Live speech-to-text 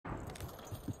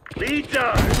Lead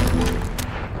dive.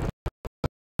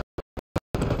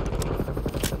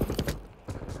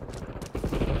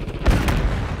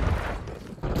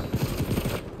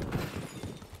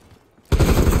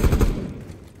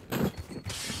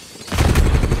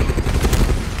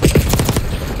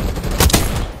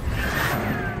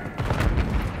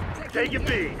 Take it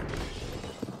B.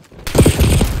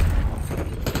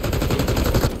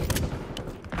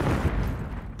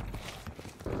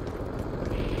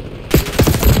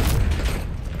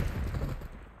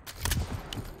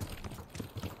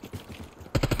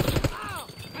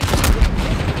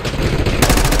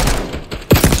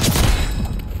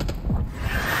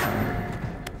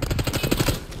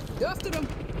 Dusted him.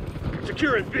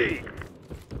 Securing B.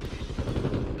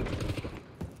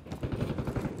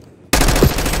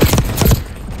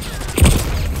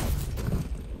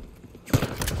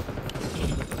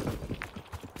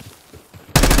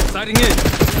 Sighting in.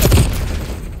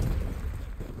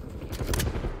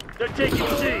 They're taking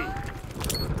C.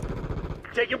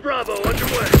 Taking Bravo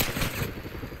underway.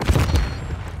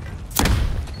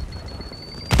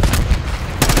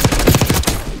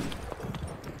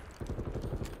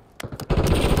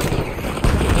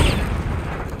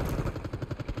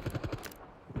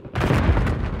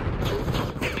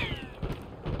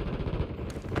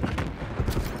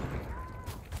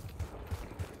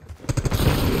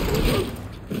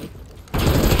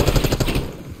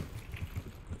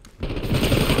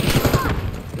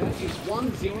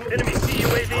 Enemy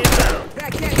CUAV inbound.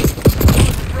 Back at it.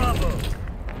 Bravo.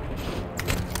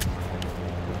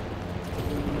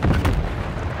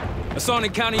 Assault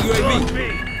and counter Lost UAV. B.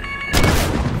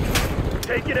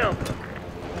 Take it out.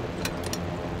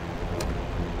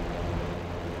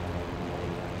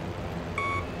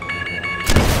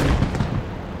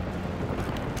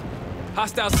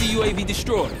 Hostile CUAV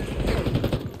destroyed.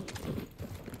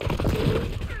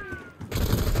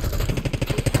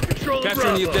 Control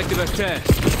Capturing the Bravo. objective as task.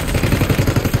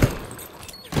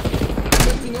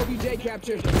 Lifting OBJ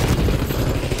captured. B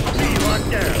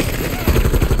locked down.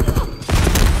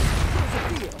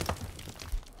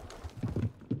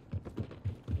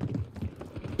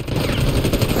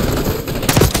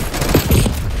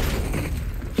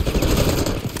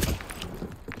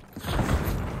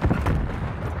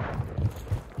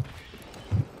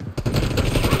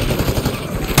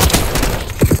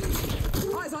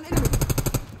 Eyes on enemy.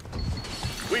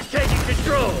 We've taken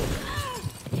control.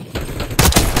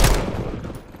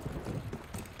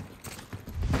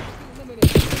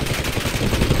 Eliminated.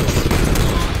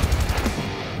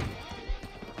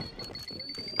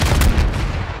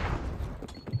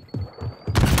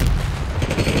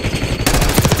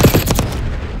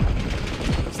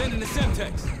 Sending the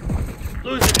Semtex.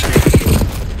 Losing B.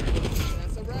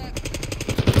 That's a wrap.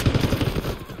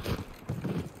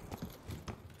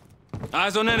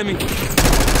 Eyes on enemy.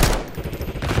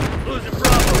 Losing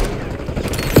Bravo.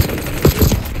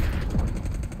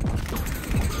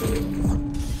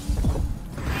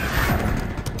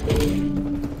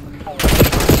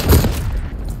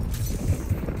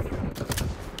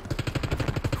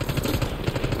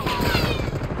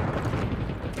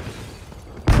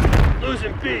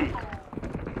 Losing B.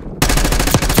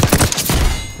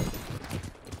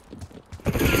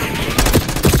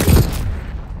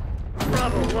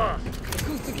 Bravo lost.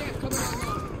 Acoustic amp coming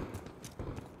online.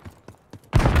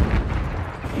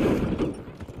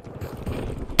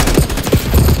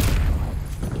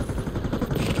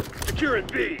 Securing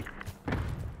B.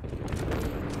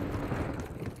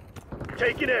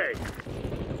 Taking A.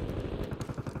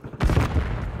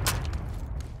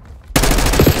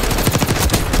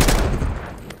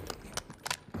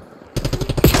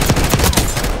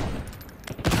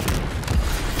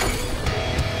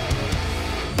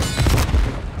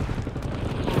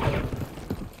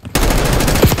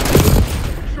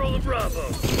 Control of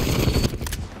Bravo.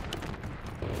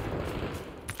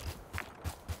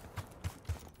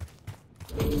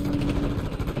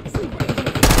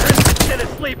 Send a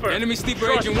sleeper. Enemy sleeper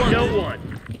Trust agent working. no one.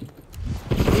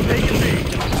 Taking B.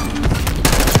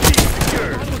 B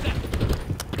secure.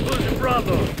 Losing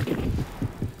Bravo.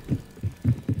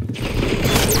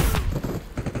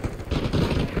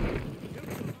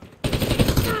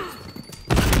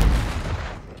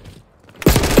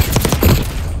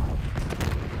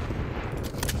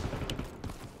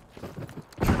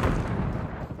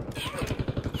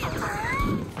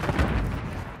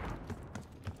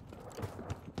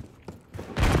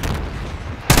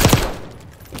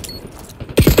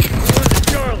 Losing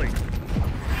Charlie.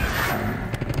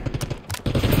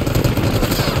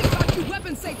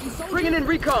 Weapon safety, soldier. Bringing in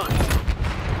recon.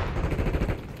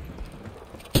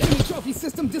 Enemy trophy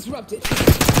system disrupted.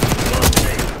 Lost B.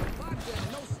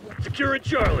 Lockdown, no sweat. Securing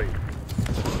Charlie.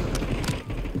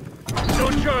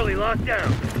 Zone Charlie locked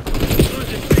down.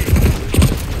 Losing B.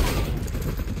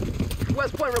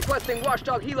 West Point requesting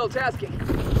Watchdog Helo tasking.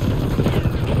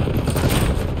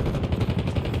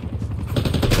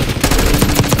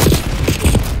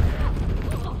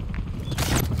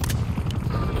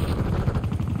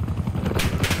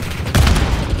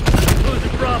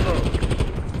 Losing Bravo.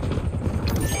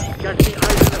 Got the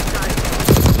eyes in the sky.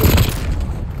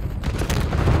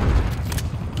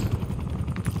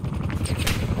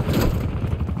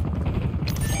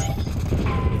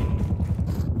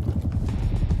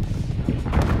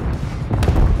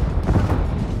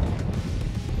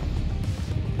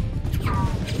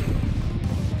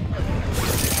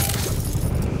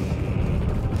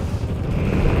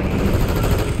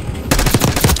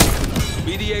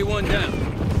 BDA 1 down.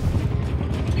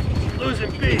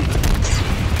 Losing B.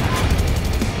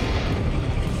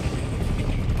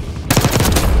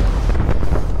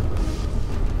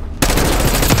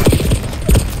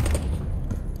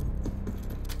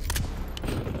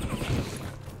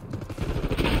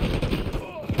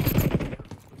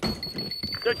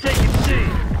 They're taking C.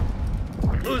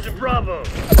 Losing Bravo.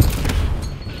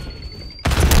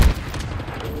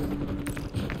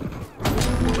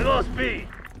 We lost B.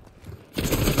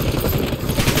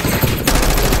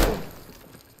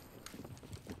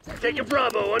 Taking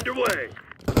Bravo underway.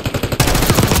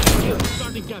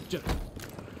 Starting capture.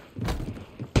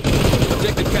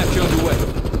 Objective capture underway.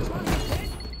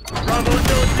 Bravo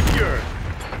zone secured.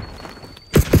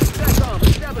 TACOM,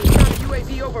 establish counter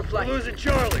UAV We're overflight. losing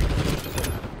Charlie.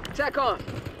 TACOM,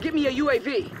 get me a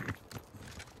UAV.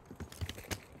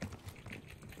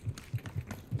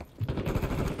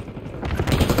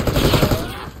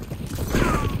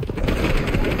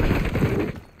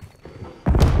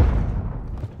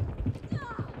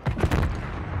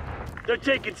 They're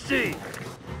taking C.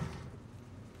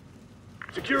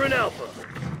 Securing Alpha.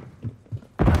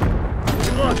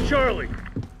 We lost Charlie.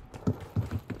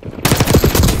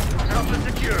 Alpha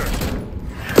secure.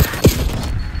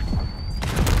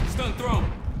 Stun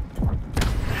thrown.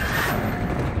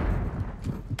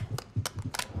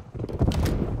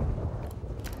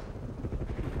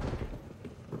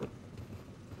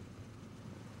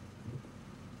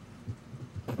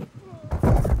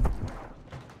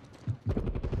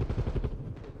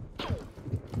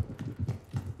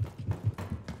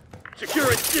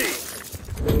 Securing C.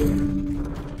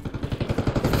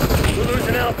 We're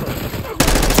losing Alpha.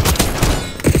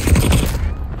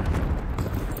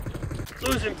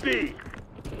 Losing B.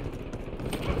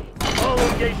 All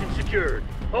locations secured.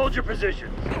 Hold your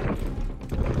positions.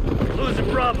 Losing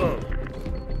Bravo.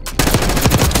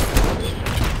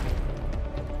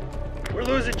 We're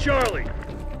losing Charlie.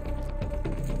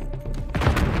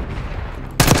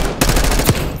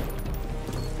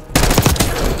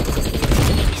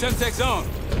 Semtex on.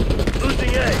 Losing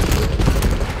A.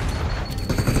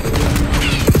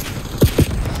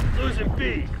 Losing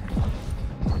B.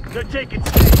 They're taking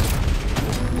C.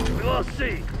 We lost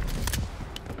C.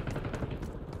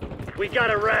 We got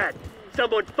a rat.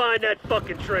 Someone find that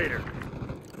fucking traitor.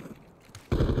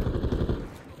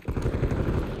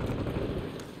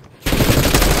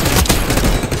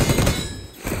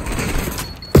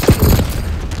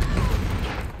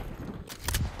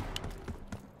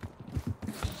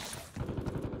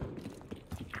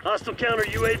 Hostile counter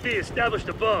UAV established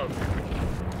above.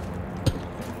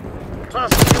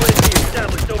 Hostile UAV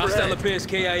established Hostile overhead. appears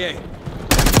KIA.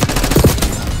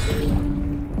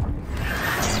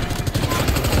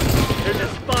 There's a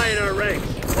spy in our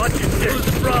ranks. Watch your six.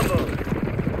 Losing Bravo.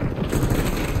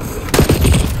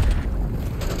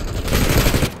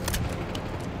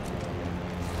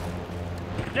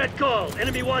 Net call.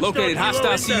 Enemy watchdog. Located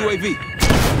hostile CUAV.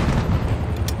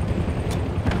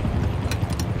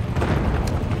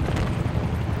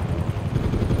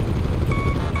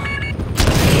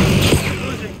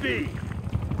 Losing B.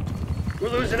 We're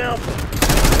losing Alpha.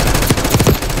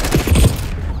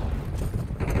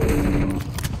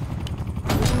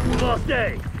 We lost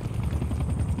A.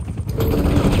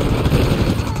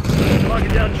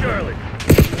 Locking down Charlie.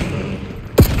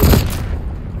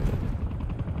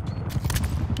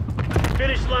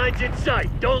 Finish line's in sight.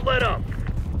 Don't let up.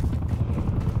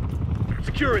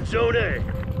 Securing Zone A.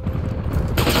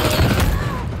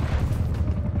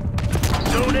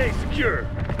 Zone A secure.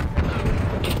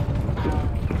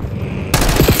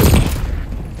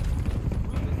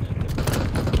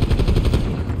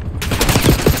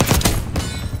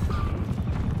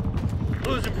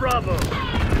 Losing Bravo.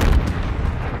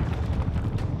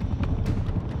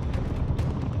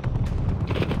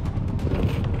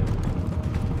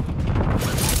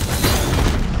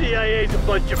 CIA's a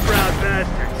bunch of proud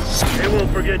bastards. They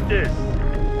won't forget this.